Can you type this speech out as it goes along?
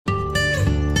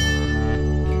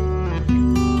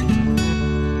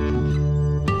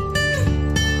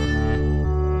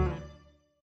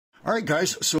All right,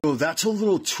 guys, so that's a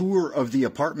little tour of the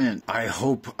apartment. I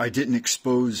hope I didn't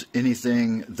expose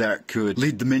anything that could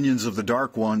lead the minions of the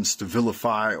Dark Ones to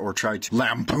vilify or try to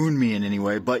lampoon me in any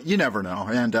way, but you never know.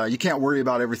 And you can't worry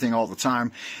about everything all the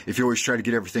time. If you always try to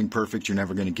get everything perfect, you're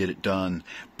never going to get it done.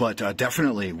 But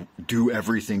definitely do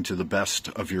everything to the best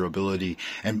of your ability.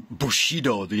 And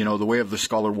Bushido, you know, the way of the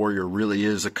Scholar Warrior really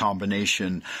is a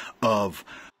combination of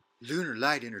Lunar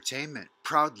Light Entertainment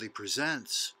proudly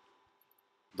presents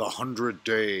the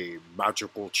 100-Day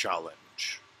Magical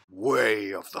Challenge,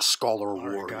 Way of the Scholar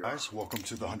Warrior. All right, guys, welcome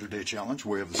to the 100-Day Challenge,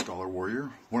 Way of the Scholar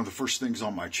Warrior. One of the first things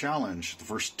on my challenge, the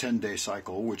first 10-day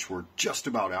cycle, which we're just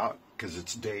about out because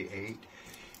it's day 8,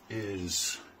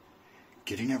 is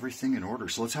getting everything in order.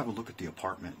 So let's have a look at the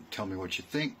apartment and tell me what you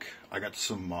think. I got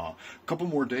some couple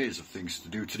more days of things to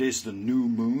do. Today's the new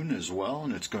moon as well,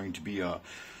 and it's going to be a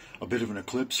bit of an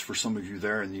eclipse for some of you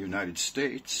there in the United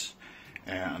States.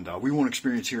 And we won't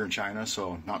experience here in China,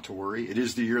 so not to worry. It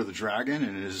is the year of the dragon,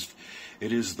 and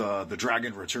it is the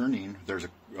dragon returning. There's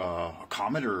a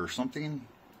comet or something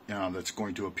that's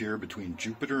going to appear between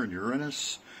Jupiter and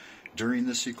Uranus during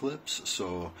this eclipse.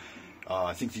 So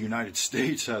I think the United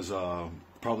States has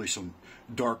probably some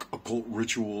dark occult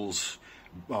rituals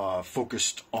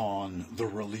focused on the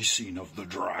releasing of the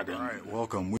dragon. All right,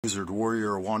 welcome, wizard,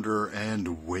 warrior, wanderer,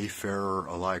 and wayfarer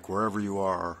alike, wherever you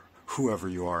are, whoever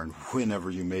you are, and whenever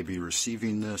you may be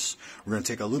receiving this. We're going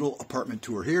to take a little apartment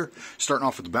tour here. Starting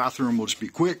off with the bathroom, we'll just be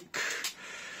quick.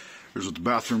 Here's what the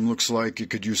bathroom looks like. It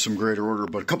could use some greater order,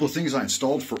 but a couple of things I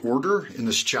installed for order in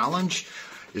this challenge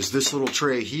is this little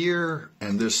tray here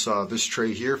and this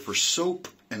tray here for soap.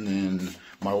 And then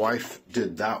my wife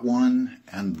did that one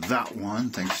and that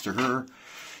one, thanks to her.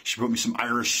 She put me some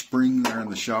Irish Spring there in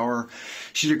the shower.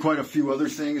 She did quite a few other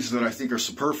things that I think are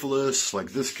superfluous,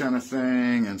 like this kind of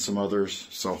thing and some others.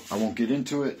 So I won't get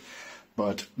into it,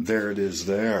 but there it is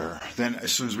there. Then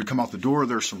as soon as we come out the door,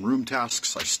 there's some room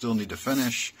tasks I still need to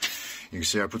finish. You can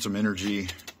see I put some energy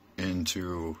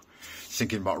into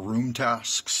thinking about room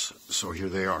tasks. So here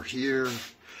they are here.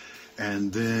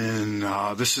 And then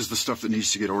this is the stuff that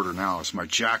needs to get ordered now. It's my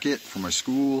jacket for my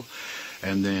school.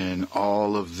 And then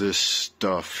all of this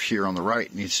stuff here on the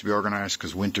right needs to be organized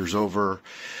because winter's over.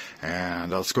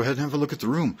 And let's go ahead and have a look at the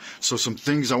room. So some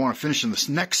things I want to finish in this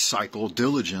next cycle,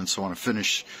 diligence. I want to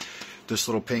finish this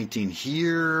little painting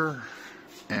here.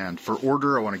 And for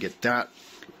order, I want to get that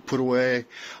put away.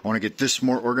 I want to get this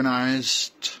more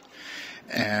organized.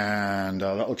 And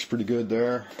that looks pretty good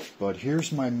there. But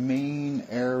here's my main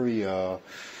area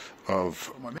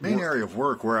of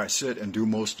work where I sit and do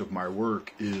most of my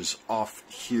work is off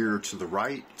here to the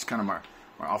right. It's kind of my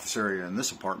office area in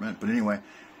this apartment. But anyway,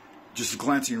 just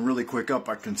glancing really quick up,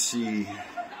 I can see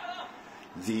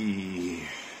the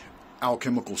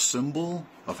alchemical symbol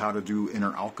of how to do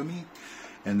inner alchemy.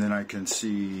 And then I can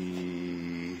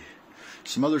see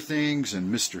some other things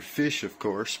and Mr. Fish, of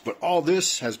course. But all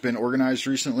this has been organized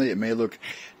recently. It may look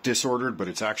disordered, but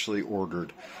it's actually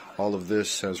ordered. All of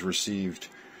this has received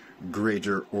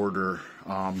greater order.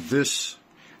 This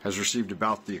has received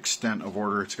about the extent of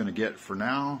order it's going to get for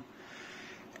now.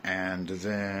 And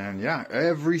then, yeah,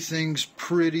 everything's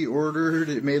pretty ordered.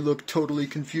 It may look totally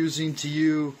confusing to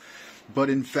you,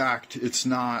 but in fact, it's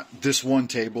not. This one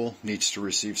table needs to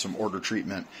receive some order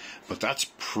treatment, but that's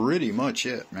pretty much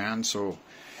it, man. So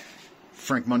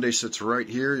Frank Monday sits right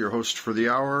here, your host for the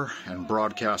hour, and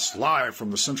broadcasts live from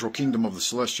the Central Kingdom of the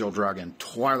Celestial Dragon,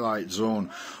 Twilight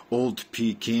Zone, Old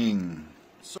Peking.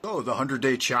 So the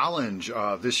 100-Day Challenge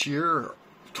this year,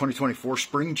 2024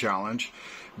 Spring Challenge,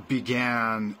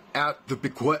 began at the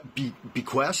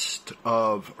bequest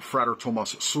of Frater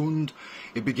Thomas Sund.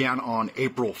 It began on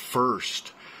April 1st.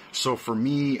 So for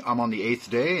me, I'm on the 8th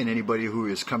day, and anybody who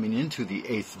is coming into the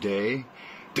 8th day,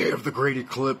 day of the great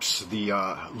eclipse, the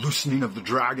loosening of the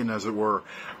dragon, as it were,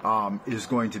 is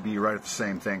going to be right at the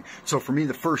same thing. So for me,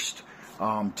 the first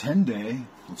 10-day,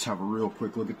 let's have a real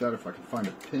quick look at that if I can find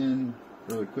a pin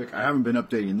really quick. I haven't been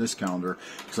updating this calendar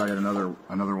because I got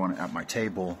another one at my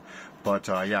table. But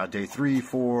yeah, day 3,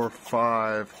 4,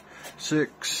 5,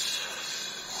 6,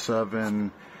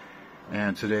 7,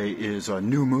 and today is a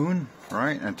new moon,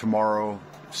 right? And tomorrow,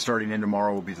 starting in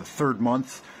tomorrow, will be the 3rd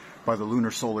month by the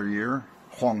lunar solar year.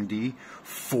 Huangdi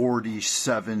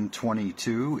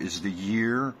 4722 is the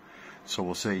year. So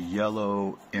we'll say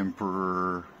Yellow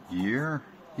Emperor year.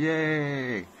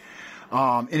 Yay!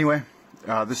 Anyway,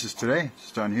 this is today.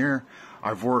 It's done here.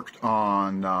 I've worked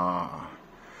on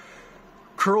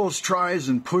curls, tries,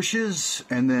 and pushes,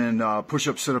 and then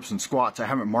push-ups, sit-ups, and squats. I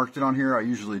haven't marked it on here. I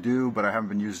usually do, but I haven't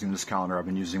been using this calendar. I've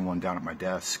been using one down at my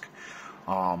desk.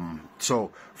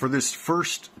 So for this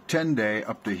first 10 day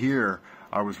up to here,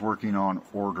 I was working on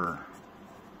order.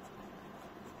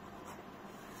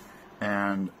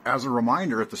 And as a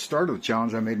reminder, at the start of the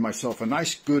challenge, I made myself a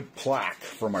nice good plaque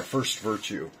for my first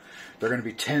virtue. There are going to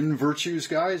be 10 virtues,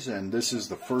 guys, and this is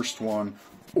the first one,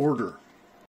 order.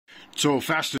 So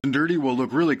fast and dirty, we'll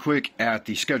look really quick at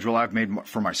the schedule I've made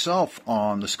for myself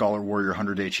on the Scholar Warrior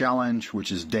 100-Day Challenge,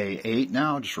 which is day 8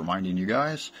 now, just reminding you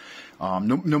guys.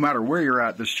 No matter where you're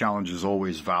at, this challenge is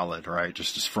always valid, right?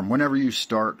 Just from whenever you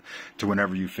start to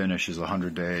whenever you finish is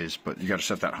 100 days, but you got to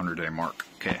set that 100-day mark.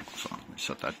 Okay, so let me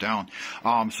set that down.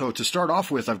 So to start off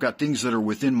with, I've got things that are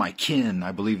within my kin.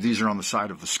 I believe these are on the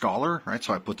side of the scholar, right?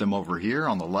 So I put them over here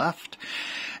on the left.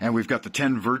 And we've got the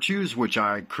 10 virtues, which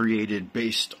I created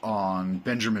based on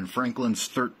Benjamin Franklin's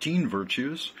 13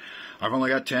 virtues. I've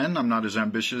only got 10. I'm not as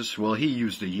ambitious. Well, he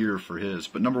used a year for his.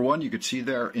 But number 1, you could see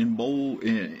there in bold,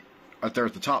 out there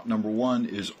at the top, number 1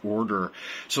 is order.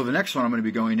 So the next one I'm going to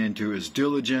be going into is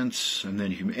diligence, and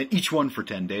then and each one for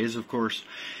 10 days, of course.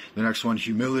 The next one,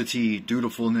 humility,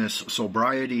 dutifulness,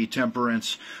 sobriety,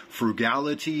 temperance,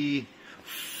 frugality,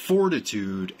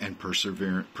 fortitude, and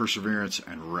perseverance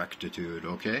and rectitude,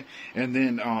 okay? And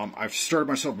then I've started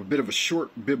myself a bit of a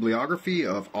short bibliography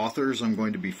of authors I'm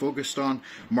going to be focused on.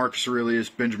 Marcus Aurelius,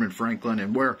 Benjamin Franklin,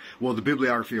 and the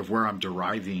bibliography of where I'm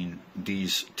deriving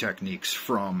these techniques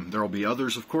from. There will be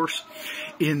others, of course.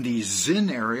 In the Zen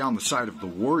area on the side of the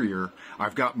warrior,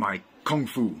 I've got my Kung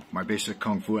Fu, my basic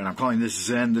Kung Fu, and I'm calling this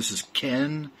Zen. This is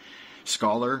Ken,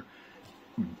 scholar,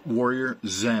 warrior,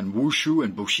 Zen, Wushu,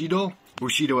 and Bushido.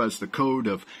 Bushido has the code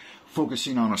of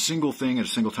focusing on a single thing at a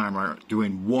single time, or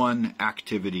doing one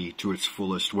activity to its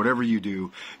fullest. Whatever you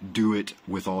do, do it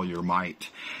with all your might.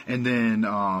 And then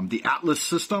the Atlas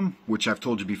system, which I've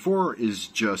told you before, is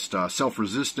just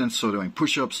self-resistance, so doing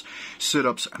push-ups,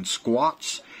 sit-ups, and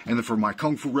squats. And then for my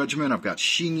Kung Fu regimen, I've got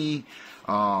Xingyi,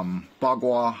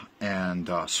 Bagua, and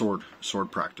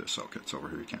sword practice. Okay, it's over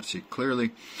here, you can't see it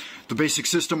clearly. The basic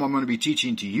system I'm going to be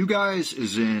teaching to you guys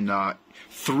is in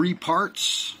 3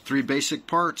 parts, 3 basic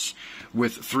parts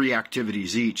with 3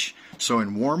 activities each. So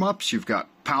in warm-ups, you've got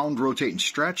pound, rotate, and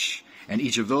stretch, and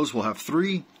each of those will have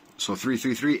 3. So 3,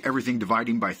 3, 3, everything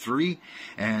dividing by 3.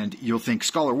 And you'll think,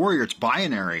 Scholar Warrior, it's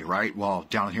binary, right? Well,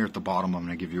 down here at the bottom, I'm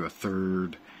going to give you a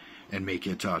third and make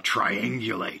it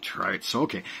triangulate, right? So,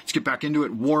 okay, let's get back into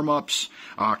it. Warm-ups,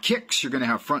 kicks, you're going to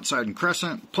have front, side, and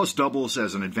crescent, plus doubles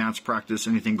as an advanced practice.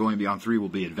 Anything going beyond 3 will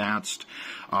be advanced.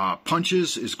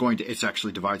 Punches is it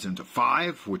actually divides into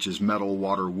 5, which is metal,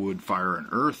 water, wood, fire, and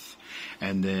earth.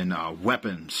 And then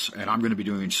weapons, and I'm going to be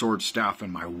doing sword, staff,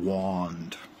 and my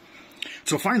wand.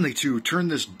 So finally, to turn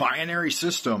this binary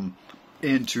system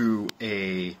into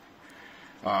a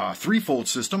threefold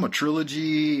system, a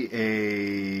trilogy,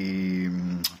 a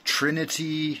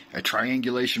trinity, a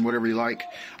triangulation, whatever you like,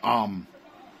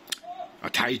 a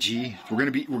taiji. We're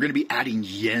gonna be adding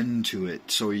yen to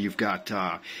it. So you've got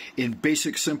in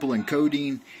basic simple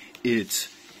encoding, it's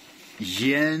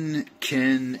yen,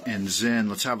 ken, and zen.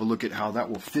 Let's have a look at how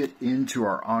that will fit into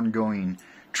our ongoing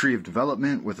tree of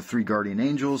development with the 3 guardian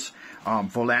angels.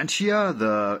 Volantia,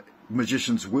 the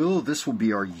magician's will, this will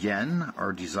be our yen,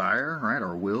 our desire, right,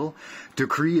 our will.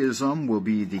 Decreeism will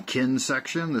be the kin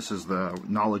section. This is the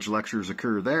knowledge lectures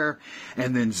occur there.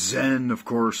 And then zen, of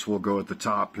course, will go at the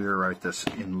top here, right, this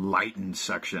enlightened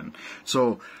section.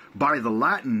 So by the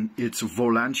Latin, it's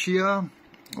volantia,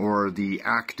 or the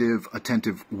active,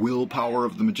 attentive willpower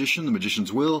of the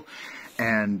magician's will.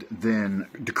 And then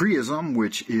decreeism,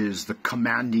 which is the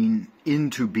commanding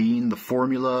into being, the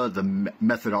formula, the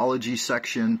methodology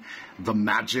section, the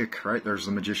magic, right? There's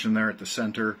the magician there at the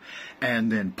center.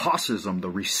 And then posism, the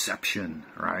reception,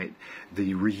 right?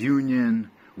 The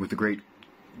reunion with the great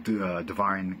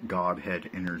divine Godhead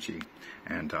energy.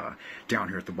 And down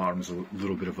here at the bottom is a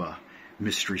little bit of a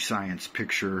mystery science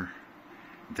picture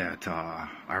that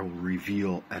I will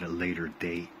reveal at a later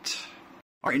date.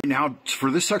 All right, now for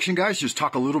this section, guys, just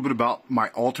talk a little bit about my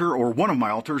altar, or one of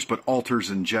my altars, but altars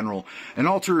in general. An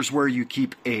altar is where you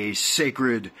keep a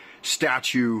sacred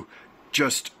statue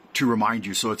just to remind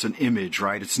you. So it's an image,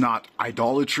 right? It's not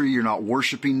idolatry. You're not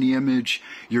worshiping the image.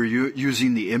 You're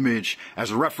using the image as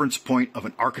a reference point of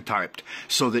an archetype,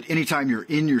 so that anytime you're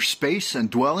in your space and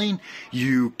dwelling,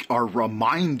 you are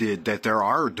reminded that there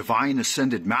are divine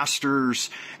ascended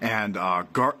masters and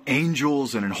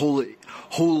angels and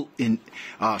whole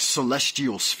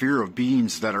celestial sphere of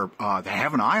beings that are that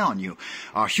have an eye on you.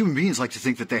 Human beings like to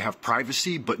think that they have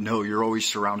privacy, but no, you're always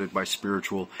surrounded by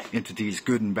spiritual entities,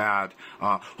 good and bad.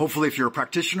 Hopefully, if you're a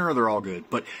practitioner, they're all good.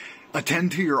 But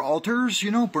attend to your altars,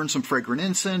 you know, burn some fragrant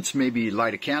incense, maybe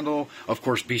light a candle. Of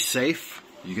course, be safe.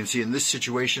 You can see in this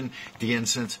situation, the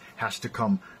incense has to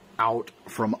come out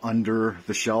from under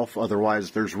the shelf.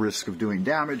 Otherwise, there's risk of doing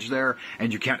damage there,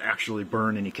 and you can't actually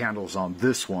burn any candles on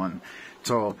this one.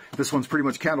 So this one's pretty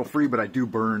much candle free, but I do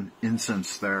burn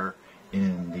incense there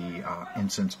in the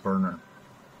incense burner.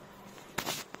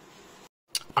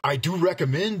 I do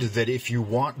recommend that if you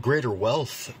want greater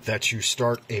wealth, that you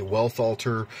start a wealth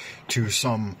altar to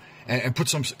some, and put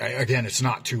some, again, it's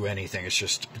not to anything,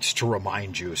 it's to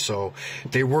remind you. So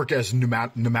they work as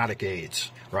pneumatic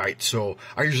aids, right? So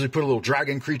I usually put a little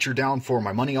dragon creature down for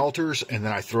my money altars, and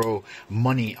then I throw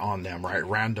money on them, right?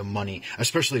 Random money,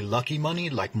 especially lucky money,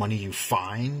 like money you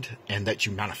find and that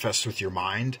you manifest with your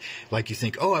mind. Like you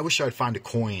think, oh, I wish I'd find a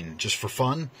coin just for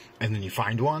fun, and then you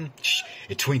find one,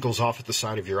 it twinkles off at the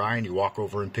side of your eye, and you walk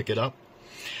over and pick it up.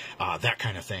 That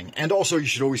kind of thing. And also, you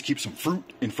should always keep some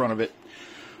fruit in front of it.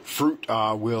 Fruit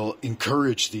will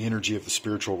encourage the energy of the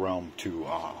spiritual realm to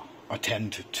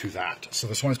attend to that. So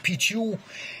this one is Pichu.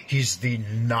 He's the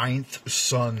 9th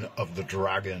son of the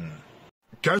dragon.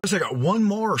 Guys, I got one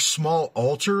more small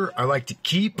altar I like to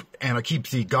keep, and I keep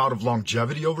the god of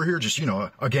longevity over here. Just, you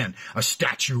know, again, a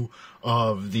statue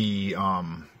of the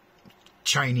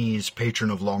Chinese patron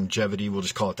of longevity. We'll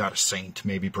just call it that, a saint,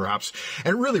 maybe, perhaps.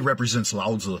 And it really represents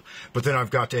Lao Tzu. But then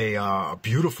I've got a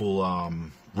beautiful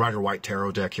Rider White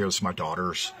tarot deck here. This is my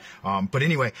daughter's. But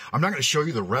anyway, I'm not going to show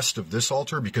you the rest of this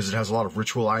altar because it has a lot of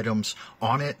ritual items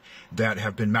on it that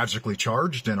have been magically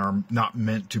charged and are not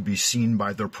meant to be seen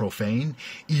by the profane,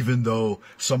 even though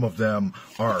some of them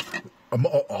are,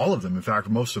 all of them, in fact,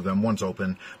 most of them, one's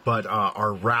open, but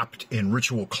are wrapped in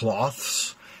ritual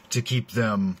cloths to keep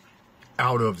them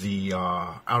out of the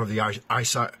eye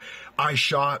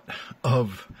shot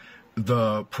of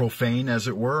the profane, as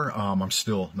it were. I'm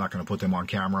still not going to put them on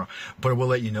camera, but I will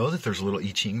let you know that there's a little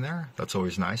I Ching there. That's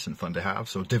always nice and fun to have.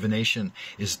 So divination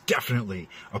is definitely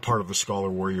a part of the Scholar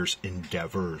Warrior's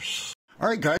endeavors. All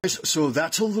right, guys, so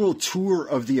that's a little tour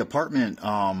of the apartment.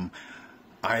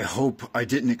 I hope I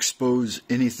didn't expose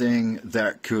anything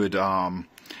that could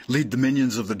lead the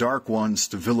minions of the Dark Ones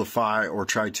to vilify or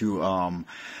try to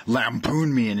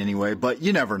lampoon me in any way, but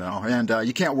you never know. And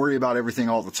you can't worry about everything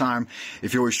all the time.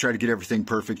 If you always try to get everything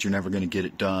perfect, you're never going to get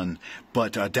it done.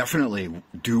 But definitely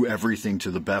do everything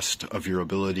to the best of your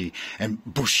ability. And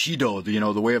Bushido, you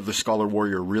know, the way of the Scholar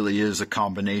Warrior really is a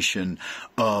combination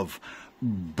of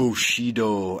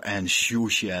Bushido and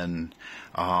Shushen.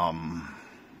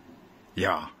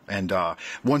 Yeah, and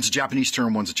one's a Japanese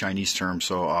term, one's a Chinese term,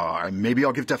 so maybe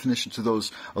I'll give definition to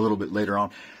those a little bit later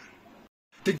on.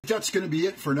 I think that's going to be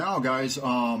it for now, guys.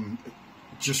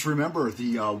 Just remember,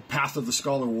 the path of the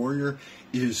Scholar Warrior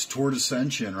is toward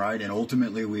ascension, right? And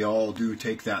ultimately, we all do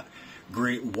take that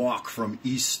great walk from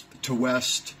east to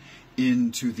west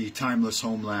into the timeless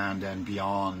homeland and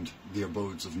beyond the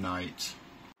abodes of night.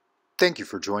 Thank you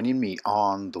for joining me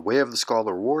on The Way of the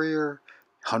Scholar Warrior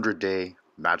 100-Day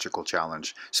Magical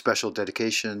Challenge. Special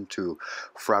dedication to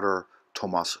Frater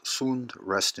Thomas Sund,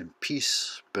 rest in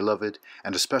peace, beloved,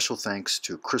 and a special thanks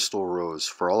to Crystal Rose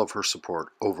for all of her support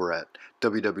over at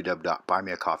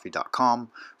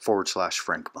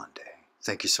www.buymeacoffee.com/Frank Monday.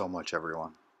 Thank you so much,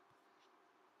 everyone.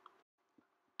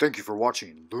 Thank you for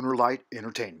watching Lunar Light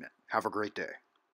Entertainment. Have a great day.